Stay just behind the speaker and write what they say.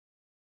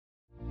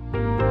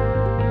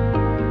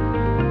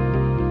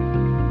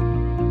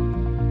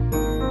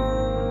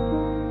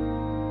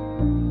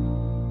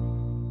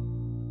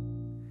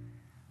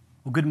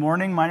Well, good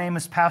morning. My name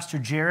is Pastor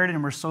Jared,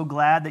 and we're so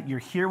glad that you're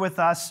here with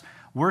us,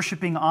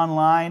 worshiping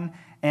online.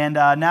 And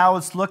now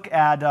let's look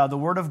at the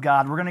Word of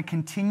God. We're going to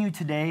continue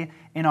today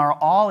in our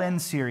All-In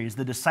series,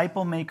 The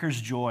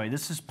Disciplemaker's Joy.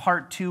 This is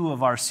part 2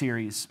 of our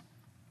series.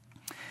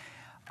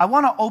 I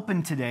want to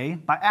open today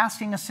by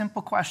asking a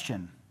simple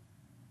question.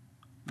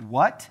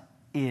 What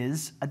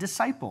is a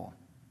disciple?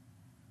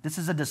 This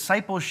is a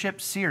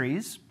discipleship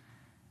series.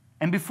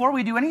 And before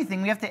we do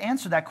anything, we have to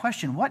answer that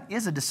question. What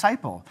is a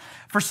disciple?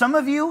 For some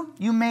of you,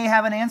 you may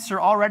have an answer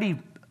already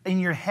in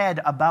your head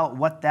about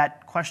what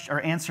that question or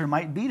answer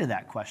might be to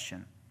that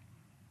question.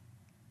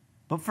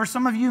 But for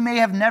some of you may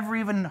have never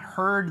even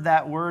heard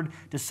that word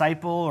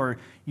disciple, or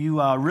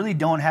you really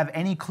don't have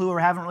any clue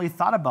or haven't really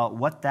thought about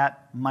what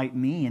that might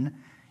mean.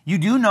 You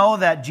do know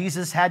that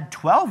Jesus had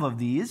 12 of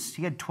these.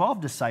 He had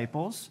 12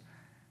 disciples,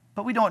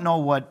 but we don't know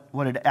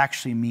what it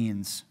actually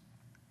means.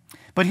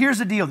 But here's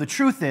the deal. The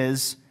truth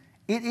is,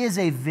 it is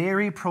a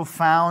very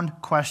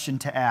profound question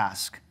to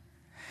ask.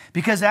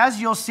 Because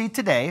as you'll see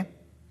today,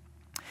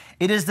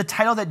 it is the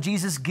title that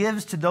Jesus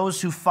gives to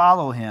those who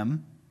follow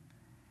him,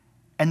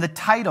 and the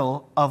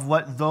title of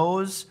what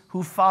those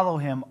who follow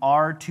him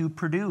are to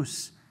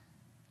produce.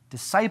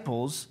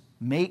 Disciples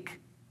make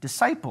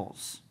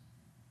disciples.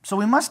 So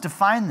we must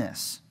define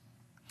this.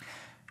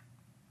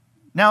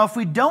 Now, if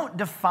we don't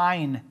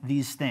define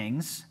these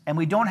things, and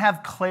we don't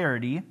have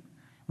clarity,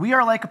 we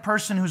are like a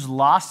person who's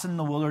lost in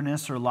the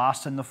wilderness or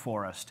lost in the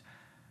forest.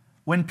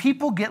 When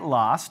people get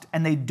lost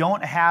and they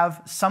don't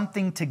have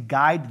something to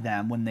guide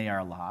them when they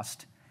are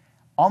lost,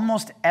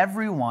 almost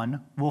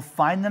everyone will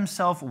find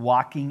themselves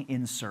walking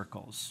in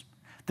circles.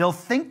 They'll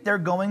think they're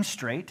going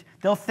straight.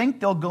 They'll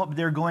think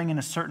they're going in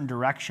a certain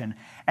direction,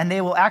 and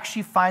they will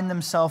actually find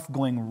themselves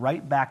going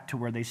right back to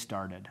where they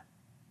started.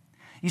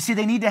 You see,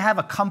 they need to have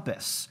a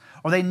compass,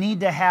 or they need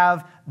to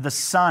have the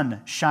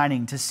sun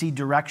shining to see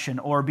direction,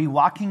 or be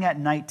walking at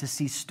night to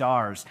see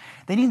stars.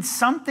 They need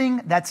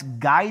something that's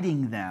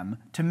guiding them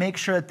to make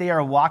sure that they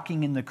are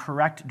walking in the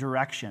correct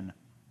direction,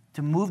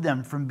 to move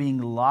them from being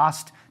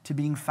lost to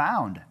being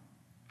found.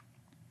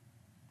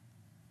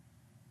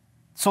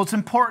 So it's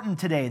important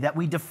today that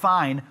we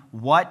define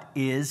what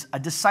is a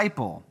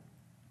disciple.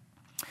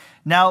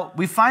 Now,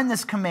 we find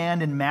this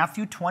command in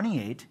Matthew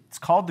 28. It's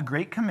called the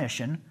Great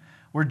Commission,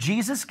 where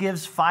Jesus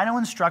gives final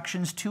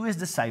instructions to his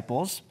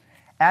disciples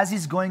as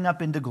he's going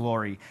up into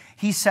glory.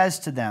 He says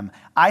to them,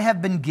 "I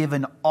have been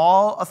given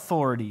all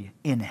authority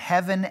in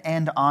heaven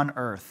and on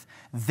earth.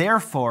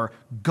 Therefore,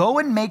 go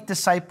and make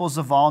disciples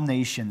of all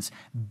nations,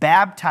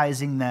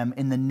 baptizing them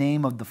in the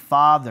name of the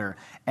Father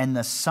and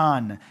the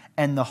Son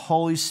and the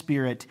Holy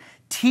Spirit.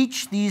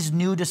 Teach these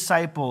new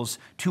disciples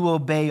to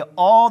obey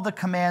all the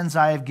commands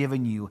I have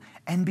given you.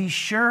 And be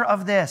sure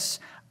of this,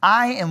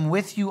 I am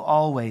with you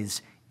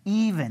always,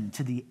 even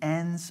to the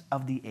ends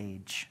of the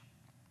age."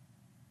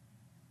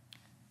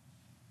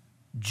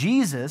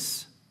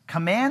 Jesus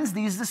commands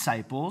these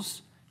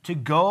disciples to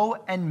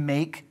go and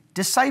make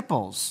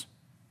disciples.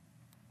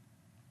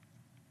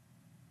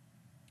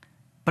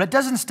 But it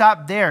doesn't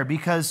stop there,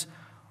 because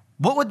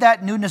what would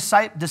that new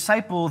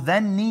disciple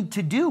then need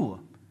to do?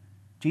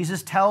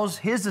 Jesus tells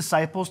his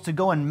disciples to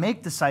go and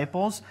make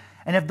disciples,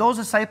 and if those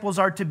disciples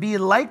are to be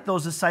like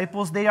those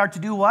disciples, they are to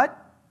do what?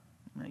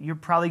 You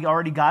probably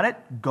already got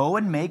it. Go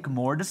and make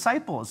more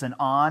disciples, and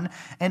on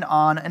and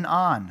on and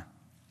on.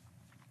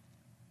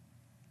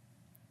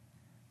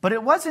 But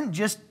it wasn't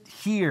just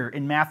here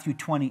in Matthew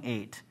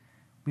 28.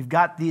 We've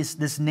got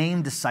this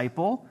name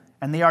disciple,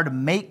 and they are to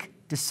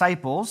make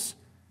disciples.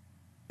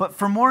 But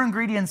for more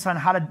ingredients on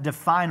how to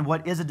define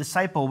what is a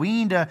disciple, we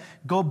need to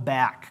go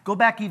back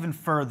even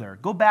further.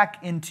 Go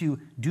back into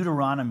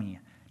Deuteronomy.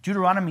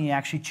 Deuteronomy,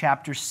 actually,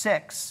 chapter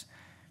 6.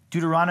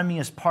 Deuteronomy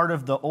is part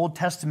of the Old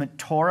Testament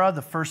Torah,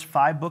 the first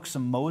 5 books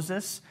of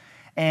Moses.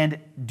 And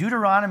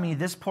Deuteronomy,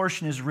 this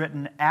portion is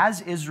written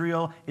as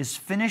Israel is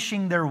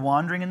finishing their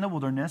wandering in the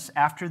wilderness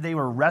after they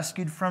were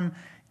rescued from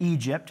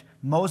Egypt.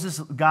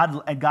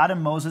 God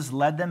and Moses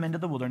led them into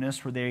the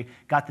wilderness where they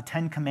got the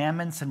 10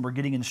 Commandments and were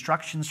getting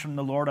instructions from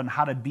the Lord on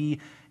how to be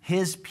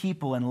his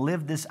people and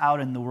live this out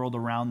in the world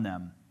around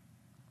them.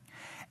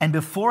 And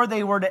before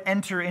they were to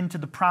enter into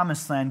the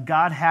promised land,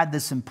 God had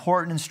this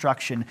important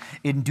instruction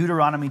in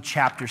Deuteronomy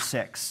chapter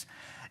 6.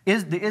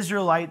 The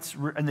Israelites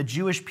and the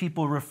Jewish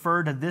people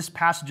refer to this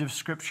passage of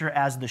Scripture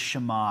as the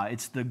Shema.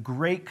 It's the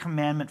great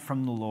commandment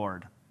from the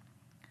Lord.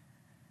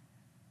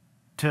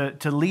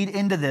 To lead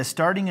into this,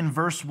 starting in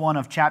verse 1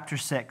 of chapter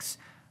 6,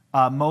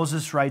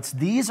 Moses writes,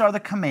 "These are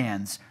the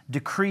commands,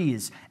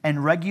 decrees,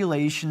 and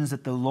regulations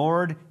that the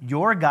Lord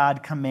your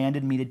God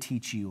commanded me to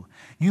teach you.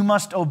 You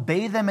must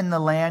obey them in the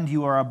land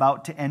you are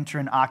about to enter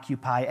and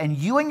occupy, and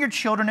you and your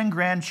children and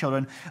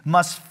grandchildren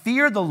must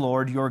fear the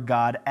Lord your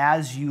God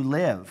as you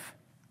live.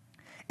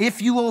 If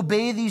you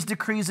obey these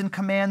decrees and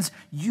commands,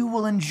 you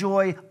will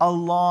enjoy a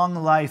long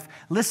life.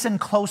 Listen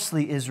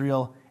closely,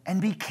 Israel,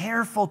 and be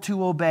careful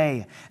to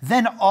obey.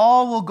 Then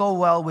all will go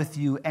well with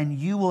you, and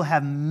you will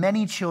have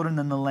many children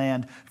in the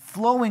land,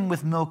 flowing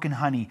with milk and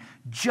honey,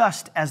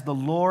 just as the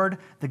Lord,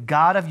 the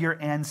God of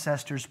your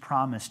ancestors,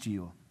 promised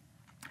you.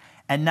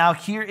 And now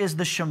here is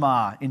the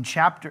Shema in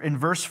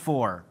verse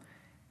 4.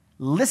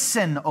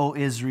 Listen, O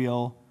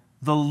Israel,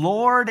 the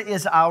Lord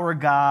is our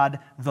God,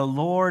 the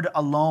Lord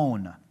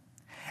alone.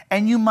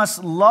 And you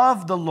must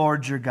love the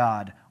Lord your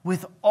God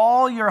with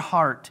all your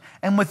heart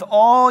and with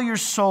all your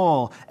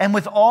soul and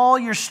with all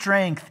your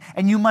strength.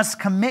 And you must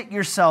commit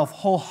yourself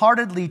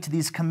wholeheartedly to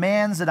these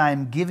commands that I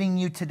am giving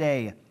you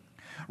today.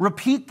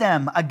 Repeat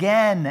them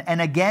again and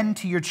again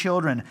to your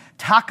children.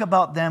 Talk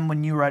about them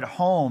when you are at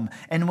home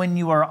and when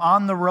you are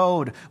on the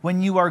road,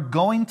 when you are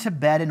going to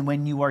bed and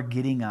when you are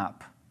getting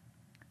up.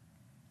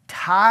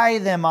 Tie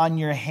them on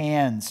your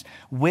hands.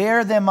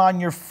 Wear them on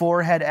your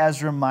forehead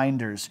as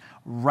reminders.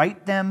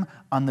 Write them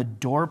on the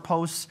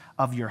doorposts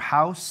of your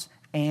house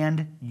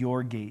and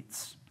your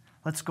gates.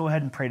 Let's go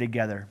ahead and pray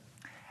together.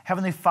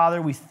 Heavenly Father,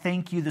 we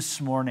thank you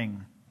this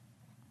morning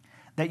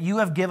that you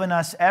have given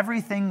us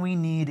everything we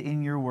need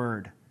in your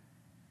word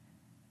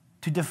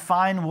to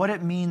define what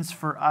it means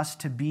for us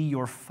to be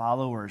your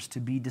followers,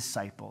 to be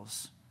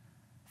disciples.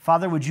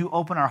 Father, would you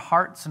open our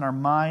hearts and our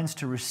minds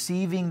to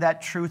receiving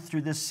that truth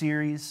through this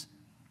series?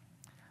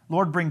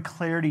 Lord, bring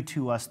clarity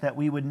to us that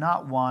we would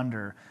not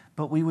wander,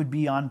 but we would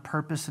be on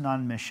purpose and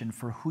on mission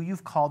for who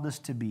you've called us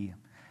to be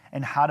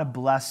and how to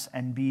bless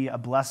and be a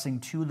blessing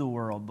to the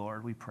world,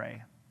 Lord, we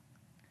pray.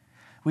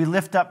 We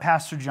lift up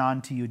Pastor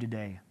John to you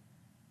today.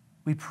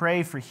 We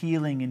pray for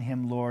healing in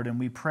him, Lord, and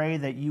we pray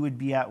that you would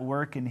be at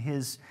work in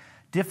his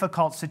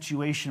difficult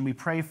situation. We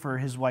pray for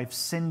his wife,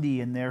 Cindy,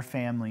 and their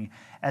family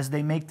as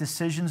they make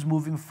decisions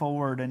moving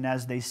forward and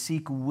as they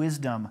seek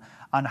wisdom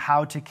on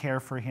how to care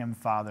for him,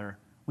 Father.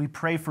 We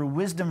pray for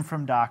wisdom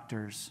from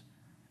doctors.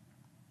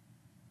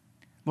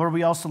 Lord,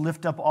 we also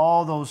lift up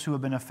all those who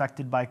have been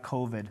affected by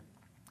COVID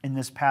in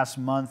this past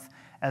month.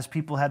 As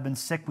people have been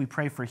sick, we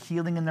pray for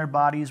healing in their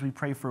bodies. We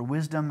pray for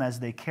wisdom as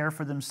they care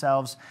for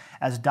themselves,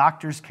 as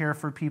doctors care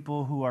for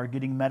people who are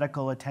getting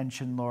medical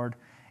attention, Lord.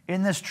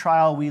 In this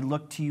trial, we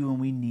look to you and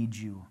we need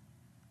you.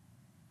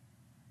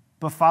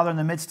 But Father, in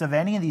the midst of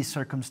any of these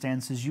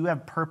circumstances, you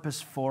have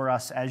purpose for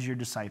us as your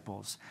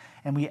disciples.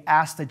 And we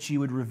ask that you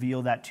would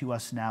reveal that to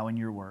us now in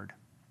your word.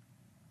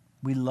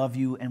 We love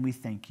you and we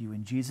thank you.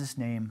 In Jesus'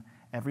 name,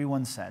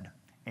 everyone said,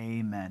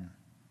 amen.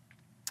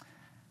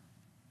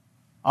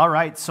 All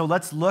right, so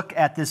let's look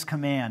at this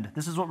command.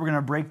 This is what we're going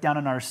to break down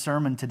in our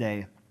sermon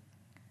today.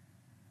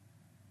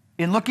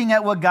 In looking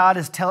at what God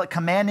is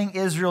commanding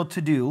Israel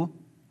to do,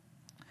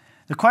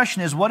 the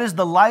question is, what is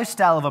the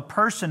lifestyle of a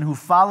person who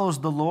follows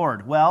the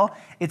Lord? Well,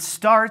 it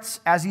starts,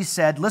 as he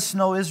said,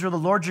 listen, O Israel, the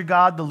Lord your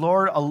God, the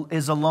Lord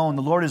is alone,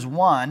 the Lord is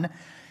one.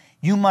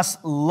 You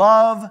must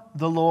love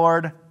the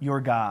Lord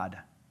your God.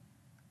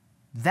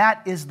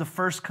 That is the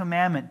first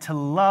commandment, to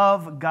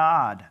love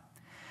God.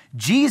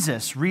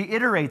 Jesus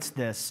reiterates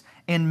this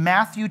in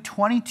Matthew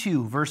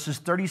 22, verses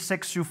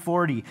 36 through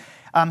 40.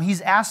 He's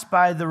asked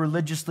by the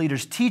religious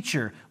leaders,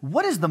 "Teacher,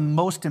 what is the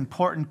most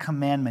important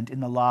commandment in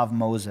the law of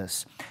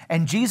Moses?"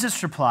 And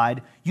Jesus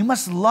replied, "You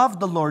must love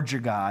the Lord your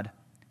God."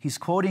 He's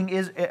quoting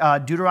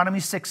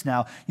Deuteronomy 6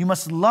 now. "You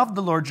must love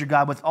the Lord your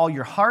God with all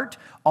your heart,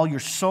 all your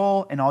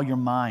soul, and all your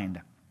mind.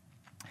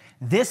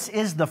 This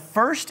is the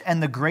first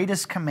and the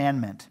greatest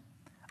commandment.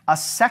 A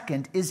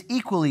second is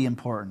equally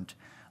important.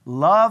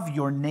 Love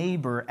your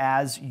neighbor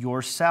as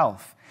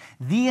yourself.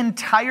 The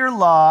entire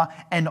law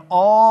and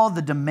all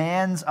the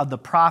demands of the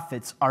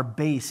prophets are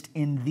based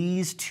in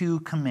these two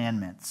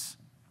commandments."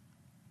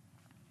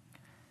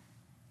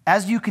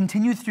 As you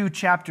continue through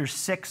chapter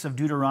 6 of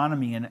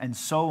Deuteronomy and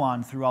so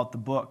on throughout the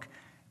book,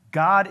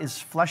 God is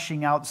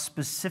fleshing out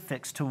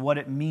specifics to what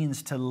it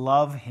means to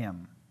love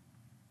him.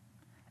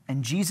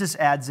 And Jesus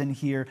adds in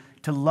here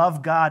to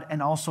love God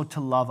and also to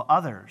love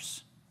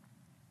others.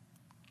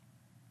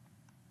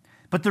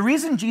 But the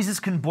reason Jesus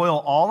can boil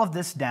all of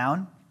this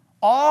down,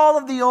 all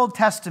of the Old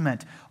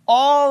Testament,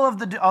 all of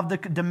the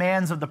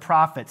demands of the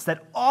prophets,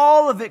 that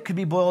all of it could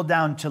be boiled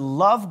down to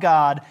love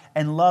God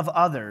and love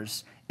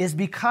others, is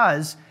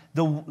because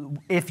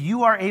if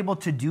you are able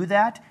to do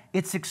that,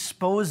 it's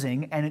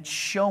exposing and it's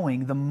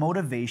showing the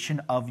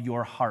motivation of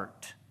your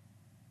heart.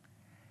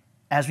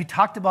 As we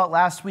talked about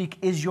last week,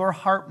 is your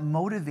heart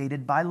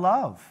motivated by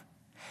love?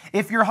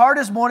 If your heart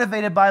is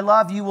motivated by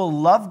love, you will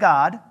love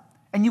God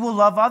and you will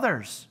love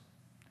others.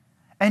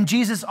 And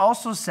Jesus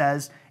also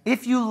says,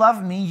 if you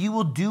love me, you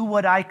will do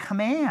what I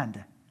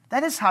command.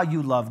 That is how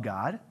you love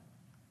God.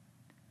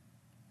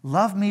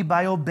 Love me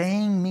by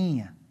obeying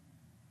me.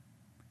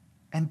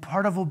 And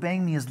part of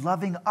obeying me is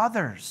loving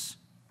others.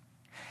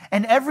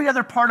 And every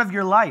other part of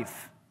your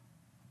life,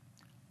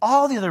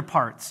 all the other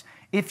parts,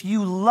 if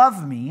you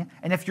love me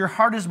and if your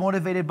heart is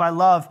motivated by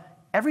love,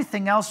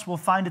 everything else will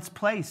find its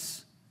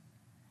place.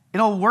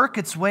 It'll work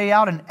its way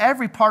out in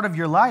every part of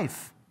your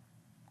life.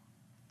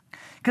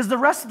 Because the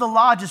rest of the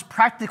law just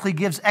practically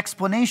gives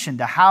explanation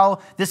to how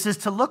this is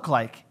to look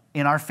like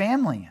in our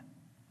family,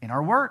 in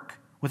our work,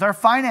 with our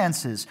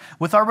finances,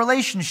 with our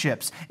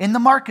relationships, in the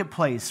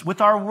marketplace, with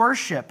our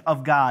worship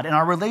of God and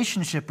our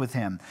relationship with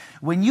Him.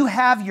 When you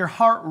have your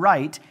heart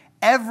right,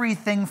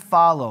 everything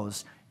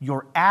follows.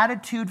 Your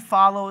attitude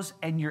follows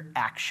and your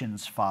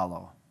actions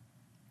follow.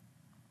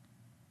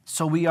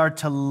 So we are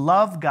to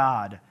love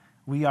God.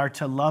 We are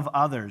to love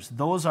others.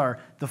 Those are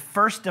the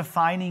first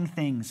defining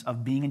things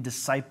of being a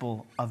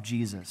disciple of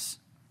Jesus.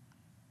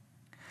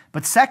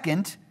 But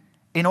second,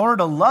 in order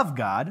to love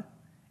God,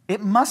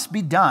 it must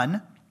be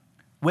done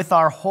with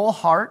our whole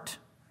heart,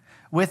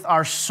 with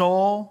our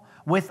soul,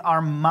 with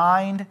our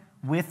mind,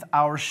 with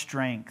our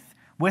strength.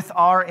 With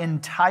our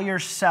entire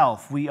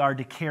self, we are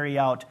to carry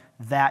out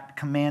that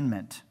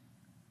commandment.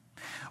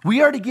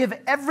 We are to give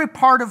every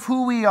part of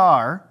who we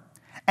are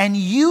and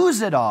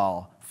use it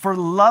all for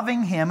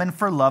loving Him and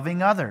for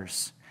loving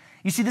others.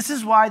 You see, this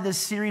is why this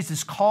series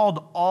is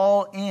called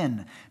All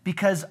In,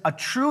 because a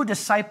true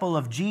disciple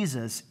of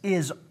Jesus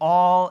is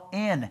all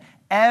in.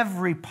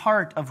 Every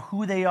part of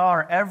who they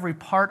are, every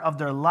part of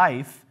their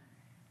life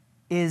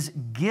is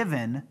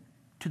given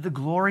to the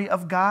glory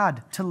of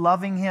God, to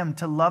loving Him,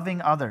 to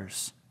loving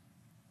others.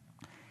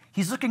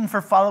 He's looking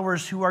for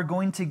followers who are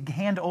going to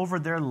hand over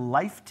their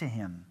life to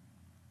Him.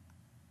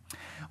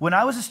 When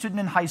I was a student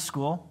in high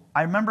school,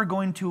 I remember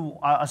going to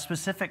a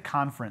specific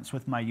conference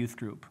with my youth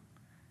group.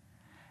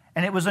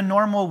 And it was a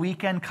normal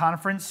weekend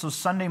conference, so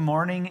Sunday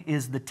morning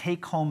is the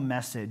take-home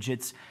message.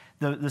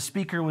 The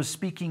speaker was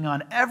speaking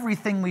on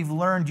everything we've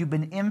learned. You've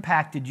been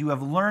impacted. You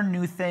have learned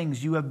new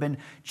things. You have been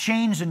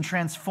changed and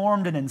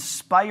transformed and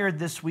inspired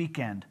this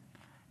weekend.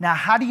 Now,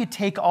 how do you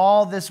take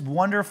all this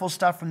wonderful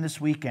stuff from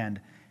this weekend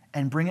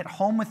and bring it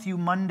home with you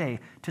Monday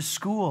to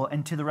school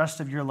and to the rest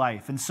of your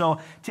life? And so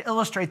to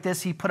illustrate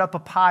this, he put up a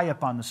pie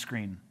up on the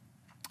screen,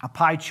 a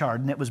pie chart,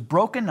 and it was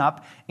broken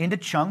up into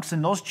chunks,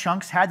 and those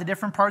chunks had the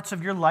different parts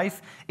of your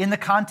life in the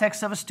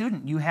context of a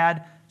student. You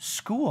had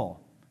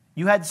school,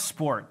 you had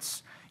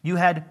sports, you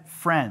had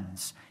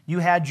friends, you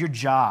had your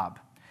job,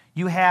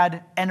 you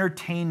had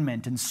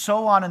entertainment, and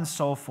so on and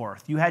so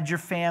forth. You had your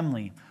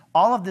family.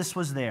 All of this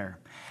was there.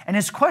 And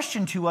his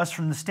question to us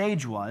from the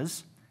stage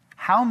was,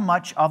 how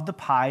much of the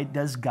pie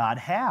does God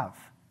have?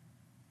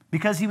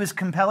 Because he was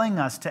compelling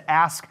us to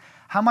ask,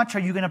 how much are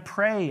you going to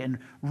pray and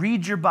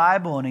read your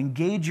Bible and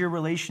engage your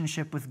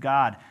relationship with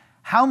God?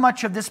 How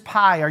much of this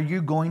pie are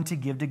you going to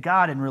give to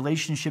God in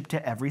relationship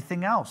to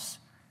everything else?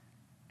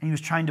 And he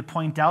was trying to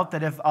point out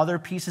that if other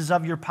pieces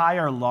of your pie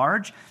are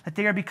large, that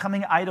they are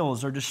becoming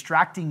idols or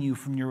distracting you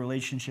from your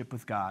relationship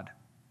with God.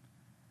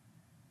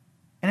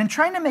 And in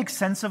trying to make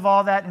sense of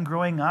all that and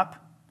growing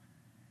up,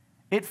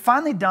 it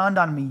finally dawned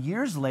on me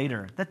years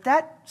later that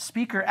that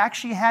speaker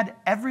actually had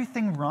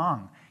everything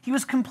wrong. He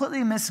was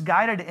completely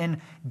misguided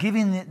in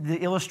giving the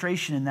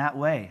illustration in that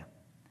way.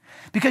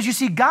 Because you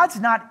see, God's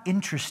not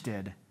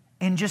interested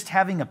in just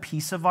having a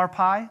piece of our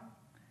pie.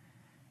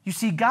 You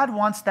see, God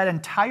wants that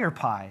entire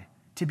pie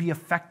to be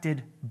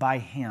affected by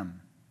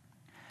Him.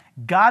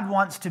 God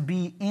wants to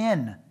be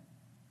in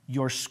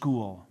your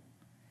school.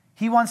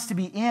 He wants to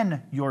be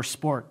in your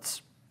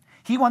sports.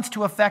 He wants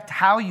to affect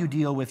how you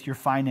deal with your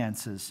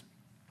finances,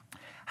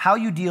 how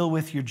you deal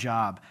with your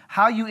job,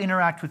 how you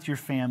interact with your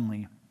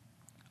family,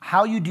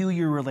 how you do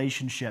your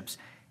relationships.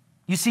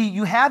 You see,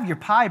 you have your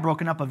pie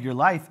broken up of your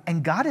life,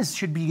 and God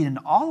should be in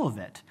all of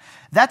it.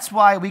 That's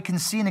why we can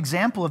see an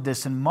example of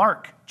this in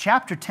Mark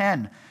chapter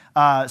 10,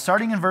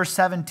 starting in verse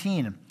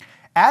 17.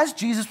 As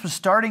Jesus was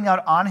starting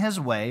out on his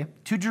way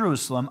to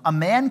Jerusalem, a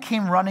man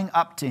came running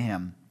up to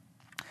him,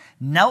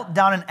 knelt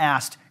down and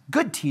asked,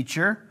 "Good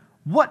teacher,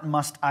 what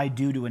must I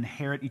do to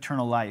inherit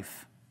eternal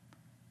life?"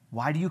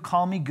 "Why do you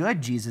call me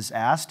good?" Jesus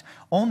asked.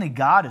 "Only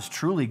God is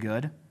truly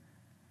good.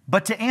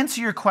 But to answer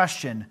your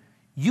question,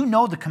 you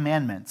know the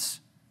commandments.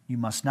 You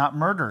must not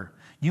murder.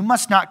 You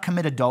must not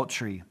commit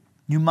adultery.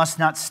 You must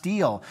not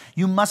steal.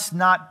 You must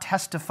not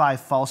testify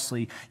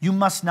falsely. You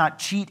must not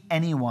cheat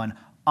anyone.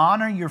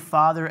 Honor your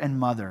father and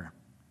mother."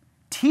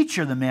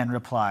 "Teacher," the man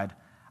replied,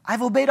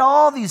 "I've obeyed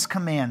all these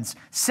commands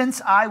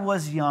since I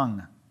was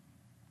young."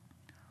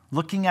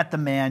 Looking at the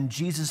man,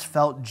 Jesus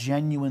felt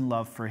genuine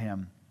love for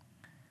him.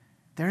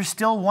 "There's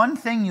still one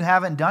thing you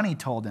haven't done," he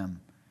told him.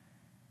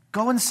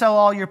 "Go and sell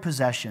all your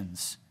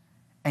possessions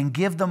and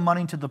give the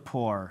money to the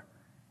poor,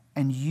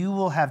 and you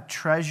will have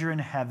treasure in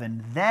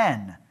heaven.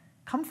 Then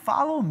come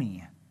follow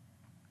me."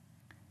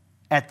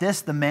 At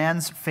this, the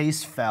man's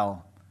face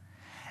fell,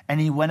 and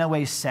he went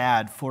away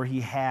sad, for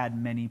he had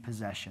many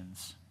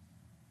possessions.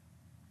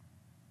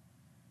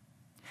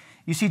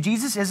 You see,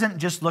 Jesus isn't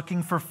just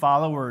looking for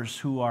followers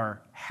who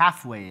are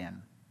halfway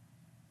in,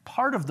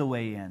 part of the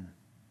way in,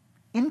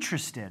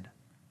 interested.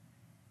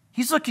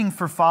 He's looking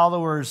for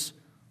followers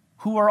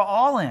who are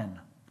all in,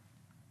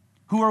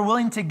 who are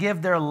willing to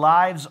give their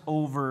lives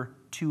over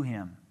to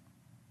Him.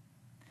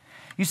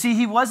 You see,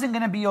 he wasn't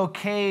going to be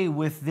okay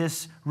with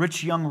this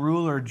rich young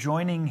ruler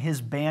joining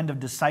his band of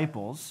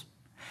disciples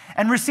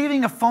and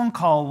receiving a phone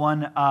call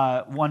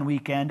one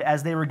weekend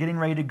as they were getting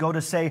ready to go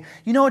to say,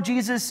 "You know,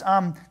 Jesus,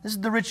 this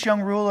is the rich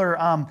young ruler.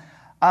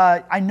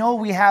 I know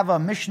we have a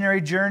missionary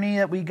journey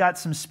that we got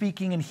some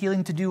speaking and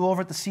healing to do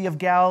over at the Sea of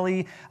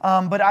Galilee,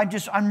 but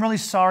I'm really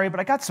sorry, but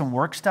I got some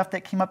work stuff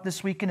that came up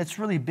this weekend. It's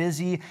really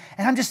busy,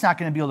 and I'm just not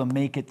going to be able to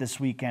make it this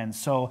weekend.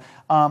 So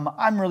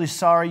I'm really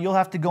sorry. You'll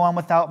have to go on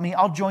without me.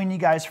 I'll join you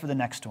guys for the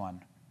next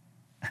one.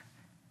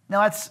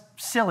 Now, that's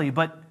silly,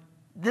 but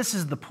this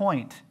is the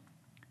point.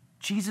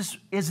 Jesus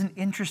isn't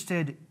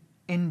interested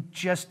in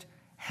just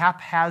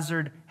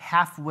haphazard,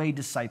 halfway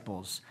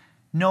disciples.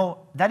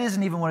 No, that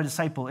isn't even what a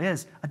disciple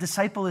is. A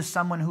disciple is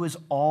someone who is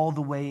all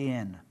the way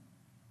in,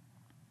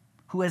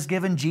 who has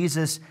given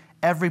Jesus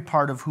every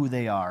part of who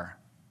they are.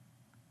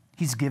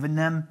 He's given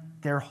them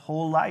their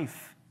whole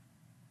life.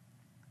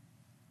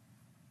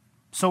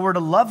 So we're to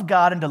love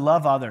God and to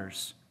love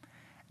others,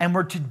 and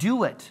we're to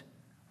do it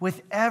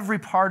with every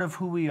part of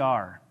who we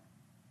are.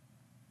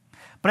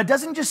 But it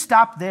doesn't just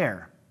stop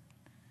there,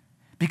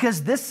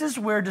 because this is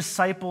where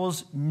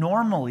disciples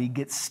normally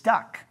get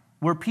stuck,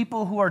 where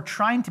people who are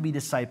trying to be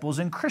disciples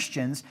and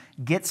Christians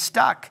get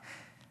stuck.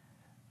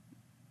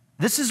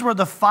 This is where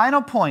the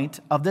final point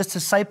of this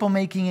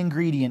disciple-making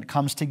ingredient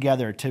comes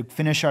together to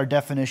finish our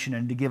definition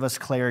and to give us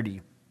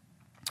clarity.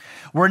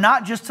 We're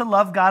not just to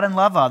love God and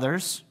love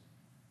others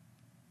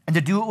and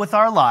to do it with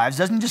our lives.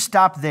 It doesn't just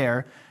stop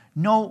there.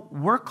 No,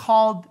 we're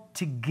called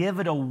to give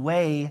it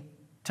away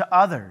to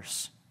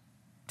others,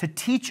 to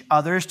teach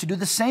others to do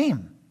the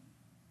same.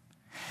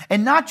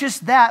 And not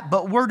just that,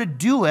 but we're to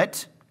do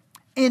it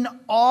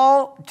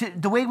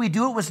the way we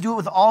do it was to do it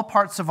with all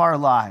parts of our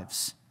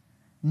lives.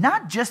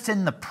 Not just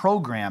in the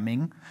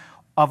programming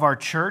of our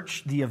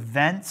church, the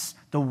events,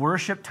 the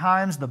worship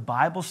times, the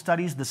Bible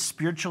studies, the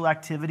spiritual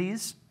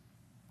activities.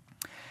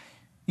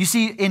 You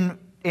see, in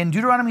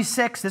Deuteronomy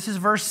 6, this is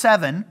verse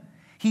 7,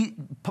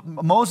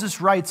 Moses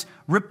writes,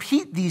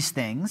 repeat these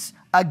things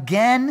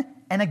again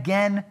and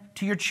again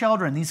to your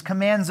children, these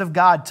commands of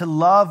God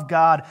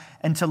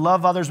and to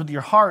love others with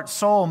your heart,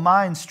 soul,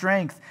 mind,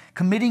 strength,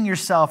 committing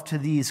yourself to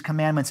these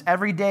commandments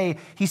every day.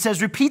 He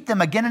says, repeat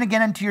them again and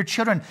again unto your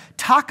children.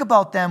 Talk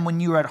about them when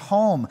you are at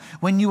home,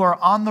 when you are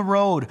on the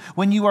road,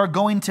 when you are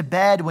going to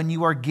bed, when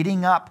you are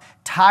getting up.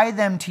 Tie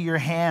them to your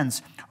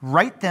hands.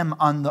 Write them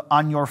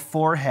on your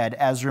forehead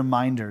as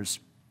reminders.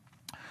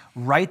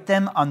 Write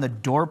them on the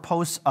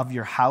doorposts of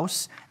your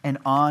house and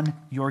on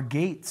your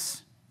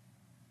gates.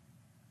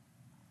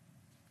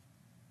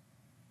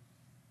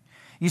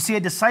 You see,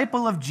 a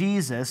disciple of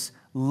Jesus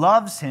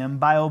loves him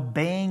by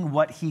obeying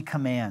what he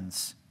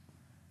commands.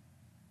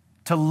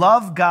 To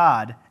love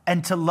God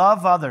and to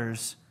love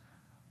others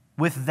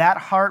with that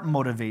heart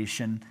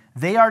motivation,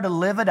 they are to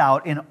live it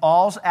out in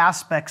all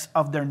aspects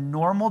of their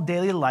normal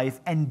daily life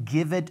and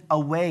give it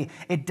away.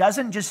 It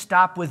doesn't just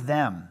stop with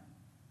them.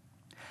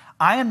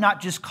 I am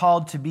not just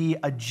called to be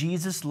a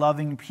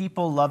Jesus-loving,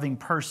 people-loving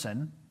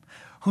person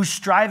who's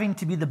striving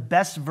to be the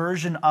best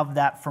version of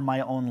that for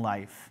my own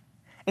life.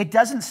 It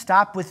doesn't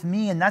stop with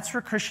me, and that's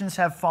where Christians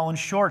have fallen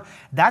short.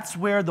 That's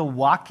where the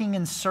walking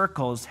in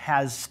circles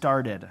has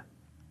started.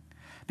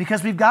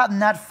 Because we've gotten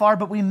that far,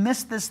 but we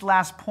missed this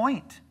last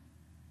point.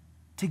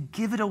 To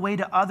give it away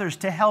to others,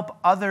 to help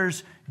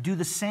others do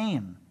the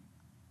same.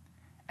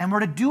 And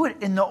we're to do it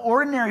in the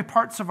ordinary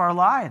parts of our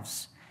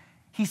lives.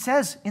 He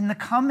says, in the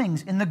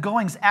comings, in the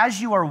goings, as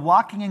you are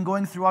walking and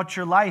going throughout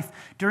your life,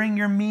 during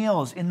your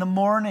meals, in the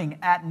morning,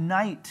 at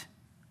night.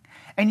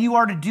 And you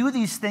are to do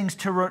these things,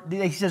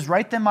 he says,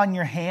 write them on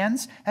your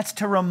hands. That's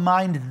to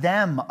remind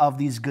them of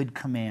these good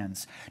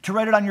commands. To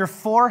write it on your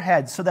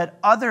forehead so that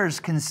others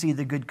can see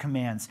the good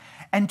commands.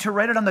 And to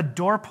write it on the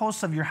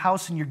doorposts of your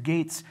house and your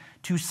gates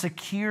to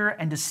secure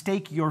and to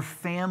stake your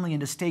family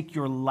and to stake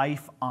your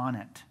life on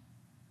it.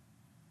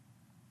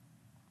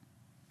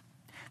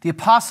 The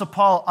Apostle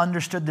Paul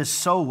understood this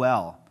so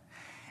well.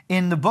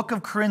 In the book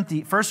of 1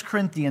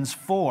 Corinthians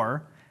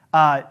 4,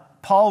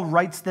 Paul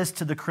writes this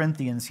to the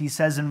Corinthians. He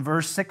says in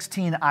verse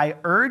 16, I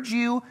urge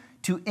you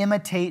to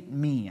imitate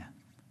me.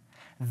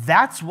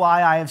 That's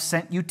why I have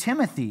sent you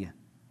Timothy,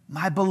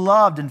 my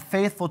beloved and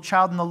faithful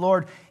child in the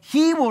Lord.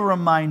 He will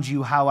remind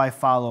you how I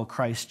follow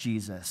Christ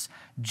Jesus,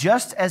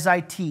 just as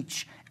I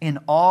teach in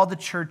all the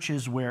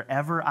churches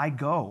wherever I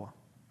go.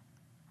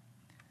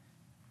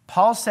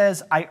 Paul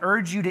says, I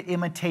urge you to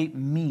imitate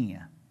me.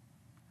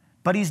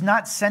 But he's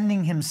not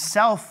sending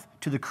himself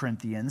to the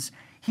Corinthians.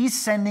 He's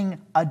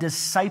sending a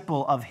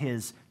disciple of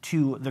his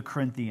to the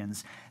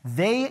Corinthians.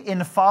 They,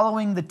 in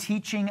following the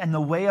teaching and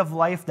the way of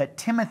life that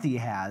Timothy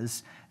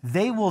has,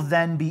 they will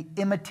then be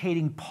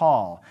imitating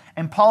Paul.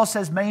 And Paul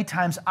says many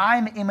times,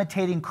 I'm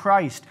imitating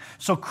Christ.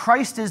 So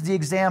Christ is the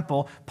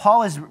example.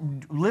 Paul is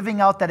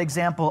living out that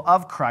example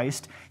of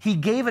Christ. He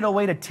gave it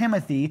away to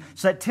Timothy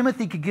so that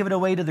Timothy could give it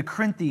away to the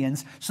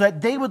Corinthians so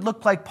that they would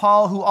look like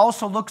Paul, who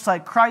also looks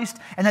like Christ,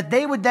 and that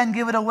they would then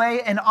give it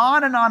away, and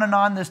on and on and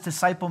on this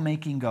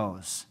disciple-making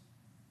goes.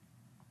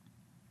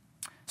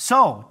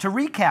 So, to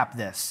recap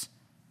this,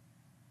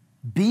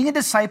 being a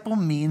disciple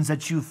means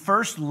that you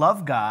first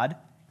love God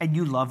and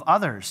you love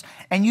others.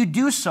 And you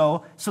do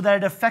so that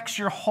it affects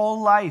your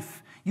whole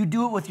life. You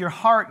do it with your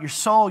heart, your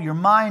soul, your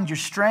mind, your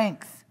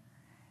strength.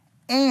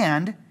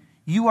 And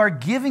You are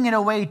giving it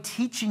away,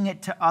 teaching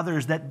it to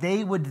others, that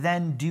they would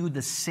then do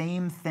the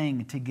same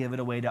thing to give it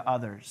away to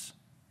others.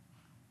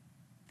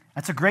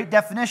 That's a great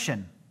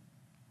definition.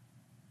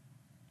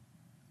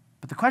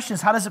 But the question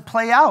is, how does it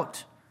play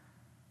out?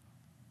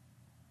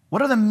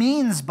 What are the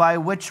means by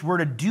which we're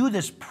to do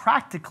this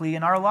practically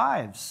in our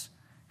lives?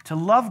 To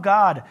love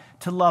God,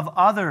 to love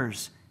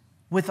others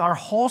with our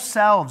whole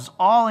selves,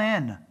 all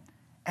in,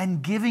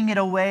 and giving it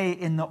away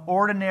in the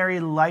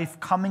ordinary life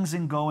comings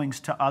and goings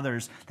to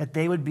others, that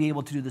they would be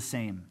able to do the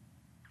same.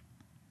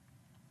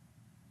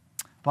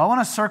 But I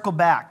want to circle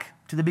back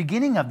to the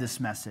beginning of this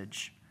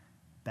message,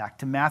 back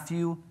to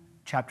Matthew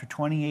chapter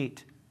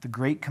 28, the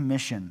Great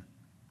Commission.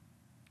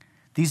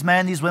 These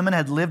men, these women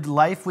had lived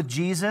life with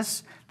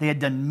Jesus. They had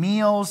done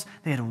meals.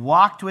 They had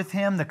walked with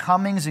him, the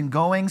comings and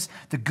goings,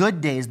 the good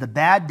days, the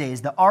bad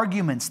days, the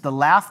arguments, the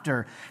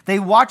laughter. They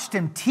watched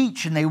him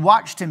teach and they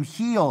watched him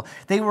heal.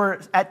 They were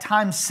at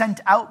times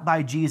sent out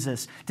by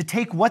Jesus to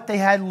take what they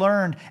had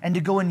learned and to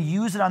go and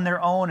use it on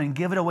their own and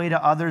give it away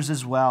to others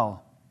as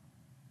well.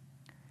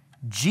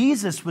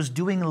 Jesus was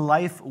doing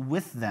life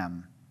with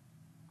them.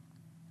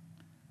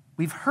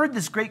 We've heard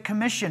this Great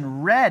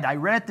Commission read. I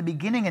read at the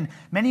beginning, and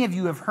many of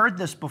you have heard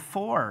this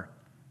before.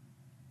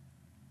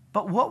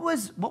 But what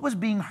was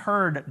being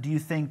heard, do you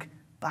think,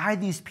 by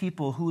these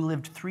people who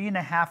lived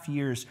 3.5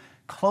 years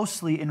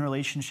closely in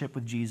relationship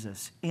with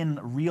Jesus, in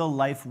real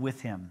life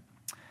with him?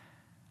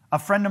 A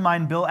friend of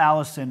mine, Bill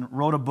Allison,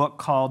 wrote a book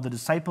called The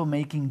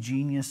Disciplemaking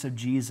Genius of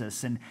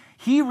Jesus, and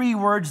he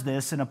rewords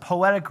this in a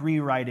poetic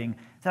rewriting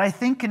that I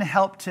think can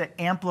help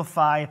to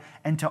amplify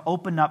and to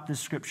open up the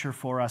scripture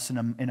for us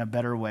in a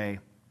better way.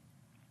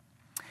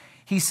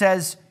 He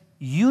says,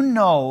 "You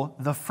know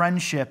the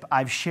friendship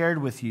I've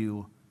shared with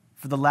you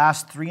for the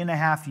last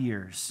 3.5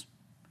 years.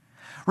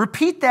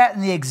 Repeat that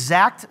in the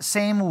exact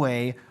same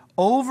way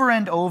over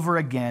and over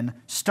again,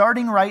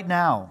 starting right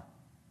now.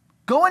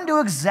 Go and do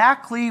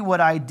exactly what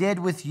I did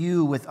with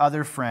you with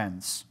other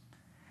friends,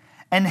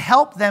 and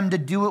help them to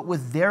do it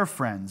with their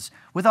friends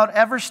without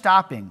ever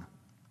stopping.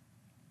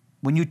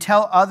 When you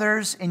tell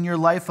others in your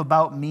life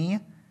about me,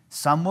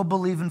 some will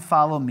believe and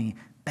follow me.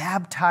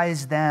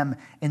 Baptize them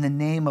in the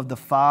name of the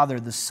Father,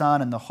 the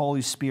Son, and the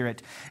Holy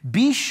Spirit.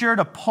 Be sure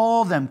to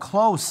pull them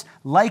close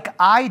like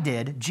I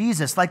did,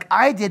 Jesus, like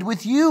I did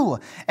with you,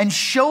 and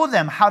show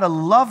them how to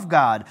love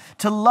God,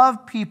 to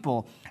love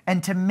people,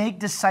 and to make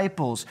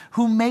disciples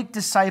who make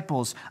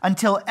disciples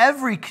until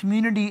every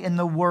community in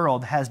the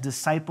world has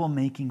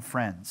disciple-making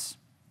friends.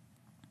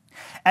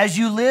 As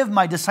you live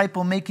my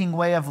disciple-making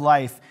way of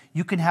life,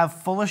 you can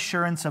have full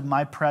assurance of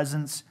my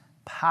presence,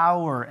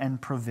 power,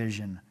 and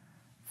provision,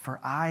 for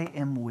I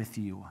am with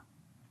you."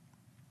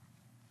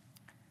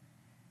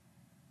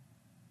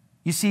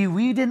 You see,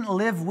 we didn't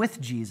live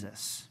with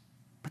Jesus,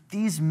 but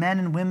these men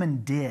and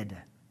women did.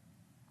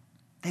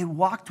 They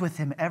walked with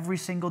him every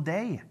single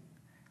day.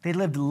 They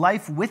lived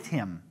life with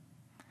him.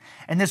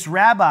 And this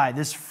rabbi,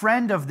 this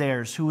friend of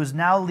theirs who was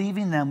now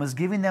leaving them, was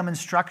giving them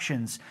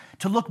instructions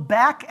to look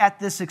back at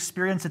this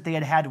experience that they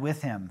had had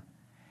with him.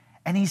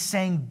 And he's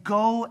saying,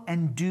 go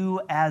and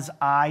do as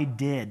I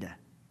did.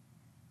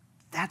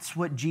 That's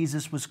what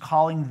Jesus was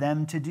calling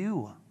them to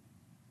do.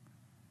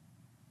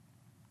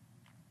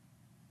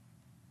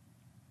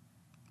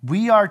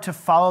 We are to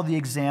follow the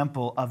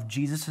example of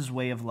Jesus'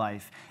 way of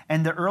life.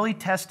 And the early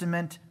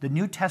Testament, the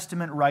New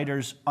Testament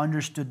writers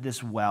understood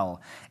this well.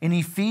 In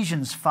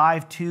Ephesians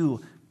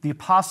 5:2, the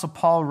Apostle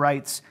Paul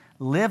writes,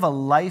 "Live a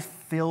life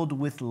filled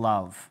with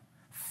love,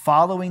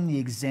 following the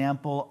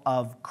example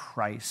of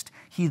Christ.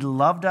 He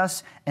loved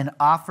us and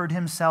offered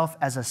himself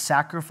as a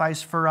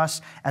sacrifice for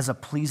us, as a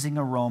pleasing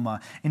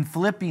aroma." In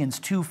Philippians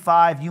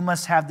 2:5, you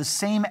must have the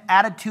same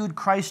attitude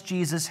Christ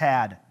Jesus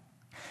had.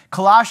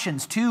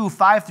 Colossians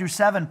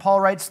 2:5-7, Paul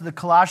writes to the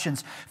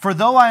Colossians, "For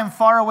though I am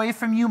far away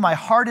from you, my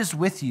heart is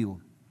with you.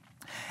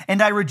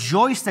 And I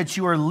rejoice that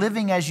you are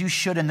living as you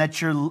should and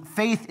that your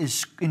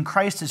faith in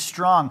Christ is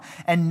strong.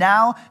 And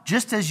now,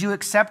 just as you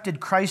accepted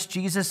Christ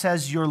Jesus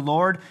as your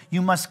Lord,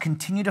 you must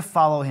continue to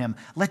follow him.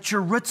 Let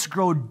your roots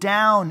grow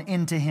down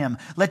into him.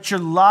 Let your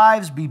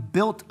lives be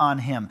built on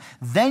him.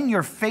 Then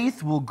your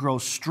faith will grow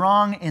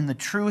strong in the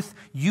truth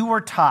you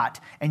were taught,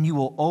 and you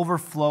will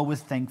overflow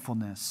with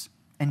thankfulness."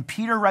 And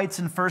Peter writes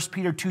in 1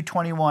 Peter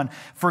 2:21,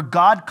 "For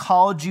God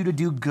called you to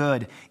do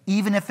good,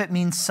 even if it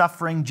means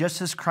suffering,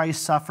 just as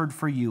Christ suffered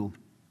for you."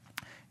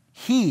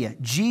 He,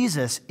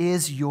 Jesus,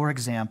 is your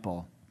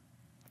example.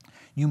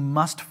 You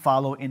must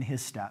follow in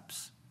his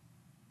steps.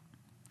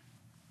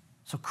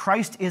 So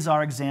Christ is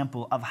our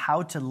example of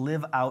how to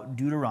live out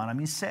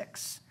Deuteronomy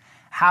 6,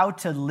 how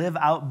to live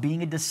out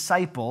being a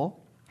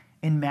disciple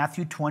in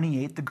Matthew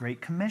 28, the Great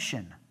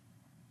Commission.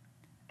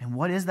 And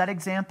what is that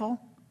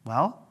example?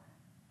 Well,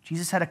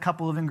 Jesus had a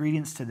couple of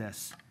ingredients to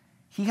this.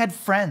 He had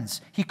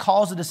friends. He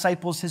calls the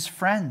disciples his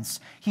friends.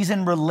 He's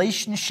in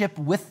relationship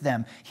with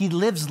them. He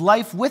lives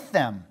life with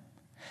them.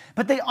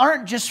 But they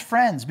aren't just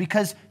friends,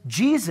 because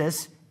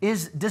Jesus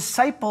is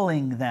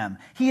discipling them.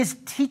 He is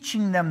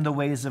teaching them the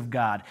ways of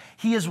God.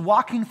 He is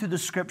walking through the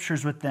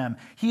scriptures with them.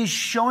 He is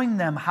showing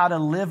them how to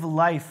live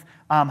life,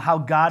 how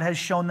God has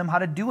shown them how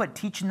to do it,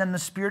 teaching them the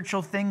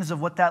spiritual things of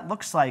what that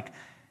looks like.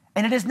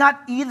 And it is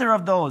not either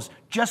of those,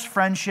 just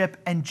friendship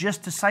and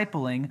just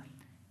discipling.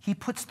 He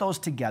puts those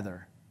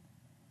together,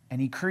 and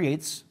he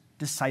creates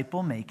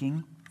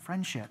disciple-making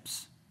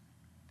friendships.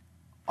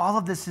 All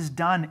of this is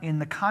done in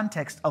the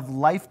context of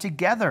life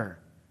together.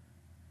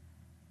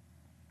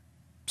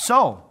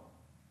 So,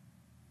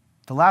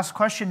 the last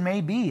question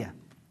may be,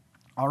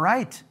 all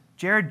right,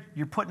 Jared,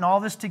 you're putting all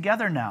this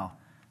together now.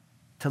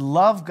 To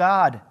love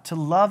God, to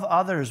love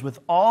others with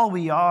all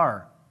we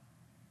are,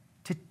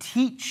 to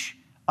teach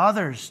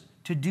others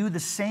to do the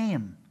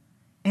same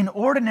in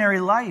ordinary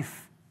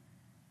life,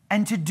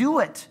 and to do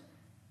it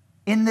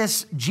in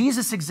this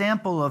Jesus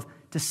example of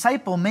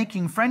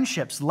disciple-making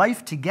friendships,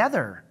 life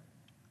together.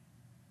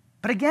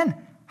 But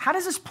again, how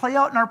does this play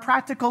out in our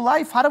practical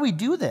life? How do we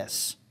do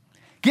this?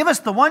 Give us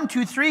the 1,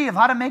 2, 3 of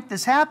how to make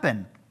this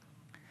happen.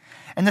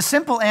 And the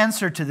simple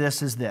answer to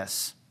this is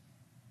this: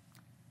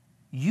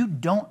 you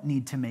don't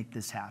need to make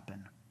this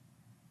happen.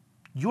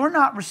 You're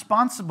not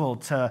responsible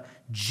to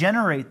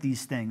generate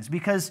these things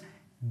because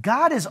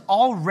God is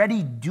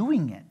already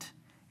doing it.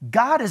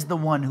 God is the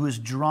one who is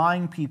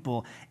drawing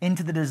people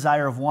into the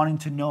desire of wanting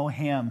to know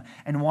Him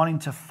and wanting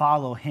to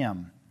follow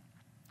Him.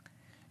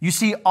 You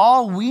see,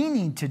 all we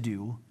need to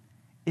do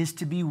is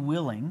to be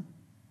willing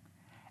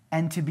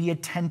and to be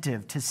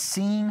attentive to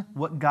seeing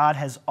what God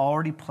has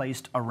already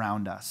placed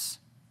around us.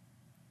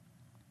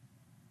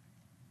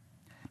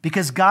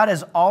 Because God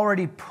has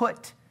already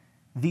put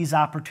these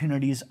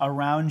opportunities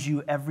around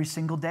you every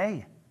single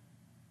day.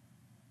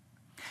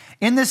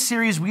 In this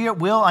series, we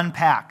will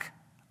unpack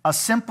a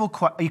simple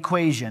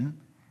equation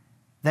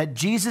that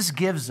Jesus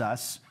gives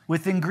us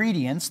with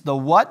ingredients, the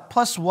what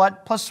plus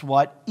what plus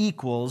what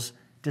equals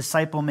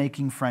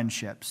disciple-making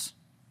friendships.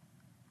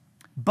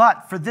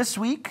 But for this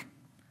week,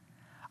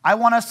 I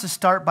want us to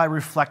start by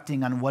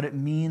reflecting on what it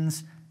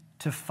means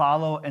to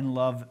follow and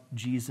love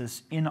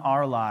Jesus in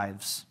our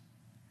lives,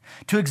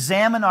 to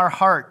examine our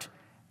heart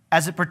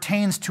as it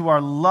pertains to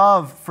our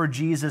love for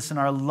Jesus and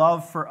our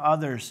love for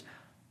others.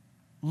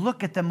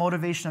 Look at the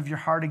motivation of your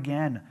heart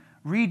again.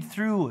 Read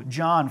through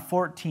John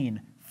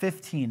 14,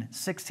 15,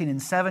 16,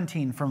 and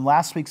 17 from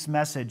last week's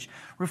message.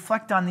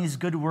 Reflect on these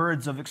good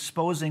words of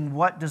exposing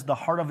what does the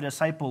heart of a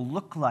disciple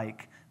look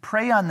like.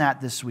 Pray on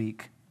that this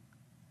week.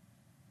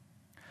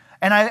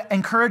 And I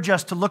encourage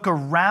us to look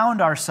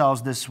around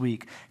ourselves this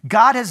week.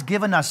 God has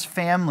given us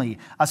family,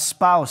 a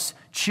spouse,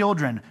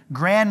 children,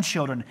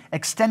 grandchildren,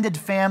 extended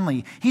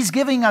family. He's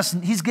given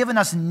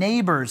us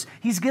neighbors.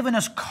 He's given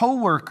us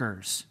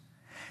coworkers.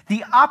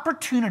 The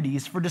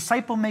opportunities for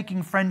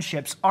disciple-making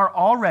friendships are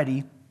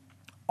already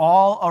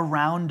all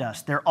around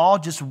us. They're all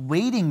just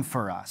waiting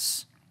for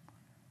us.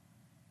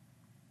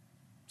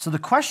 So the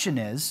question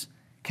is,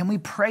 can we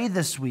pray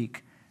this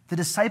week the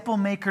disciple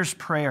maker's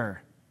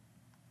prayer?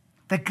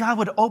 That God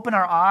would open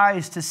our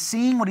eyes to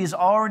seeing what He's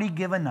already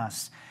given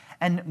us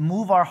and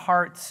move our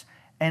hearts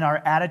and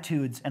our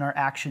attitudes and our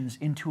actions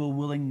into a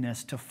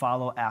willingness to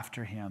follow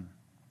after Him.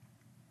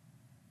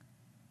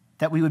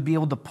 That we would be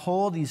able to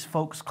pull these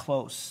folks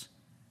close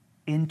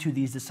into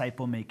these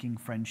disciple-making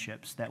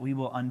friendships that we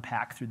will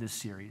unpack through this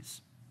series.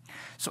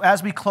 So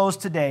as we close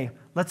today,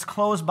 let's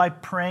close by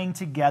praying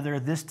together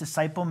this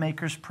disciple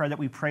maker's prayer that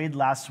we prayed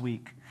last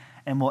week,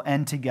 and we'll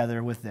end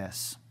together with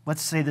this.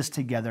 Let's say this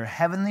together.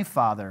 Heavenly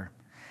Father,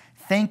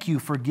 thank you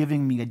for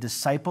giving me a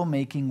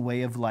disciple-making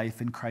way of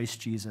life in Christ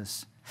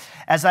Jesus.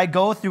 As I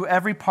go through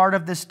every part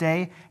of this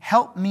day,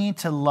 help me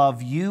to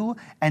love you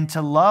and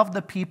to love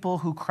the people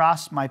who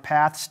cross my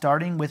path,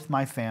 starting with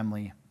my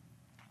family.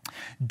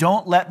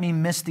 Don't let me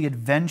miss the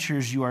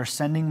adventures you are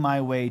sending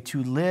my way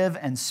to live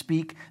and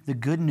speak the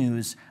good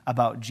news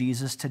about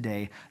Jesus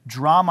today.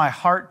 Draw my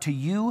heart to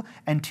you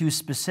and to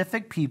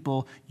specific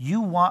people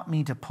you want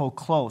me to pull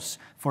close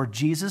for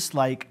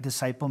Jesus-like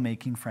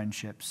disciple-making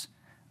friendships.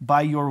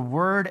 By your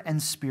word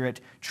and spirit,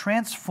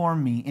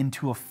 transform me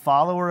into a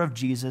follower of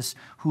Jesus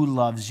who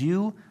loves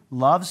you,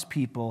 loves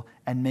people,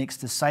 and makes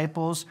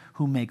disciples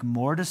who make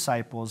more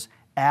disciples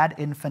ad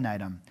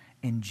infinitum.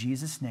 In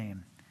Jesus'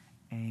 name,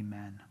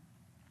 amen.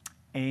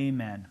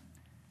 Amen.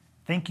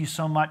 Thank you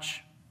so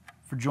much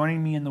for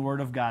joining me in the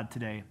Word of God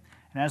today.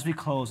 And as we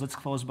close, let's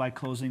close by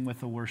closing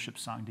with a worship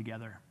song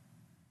together.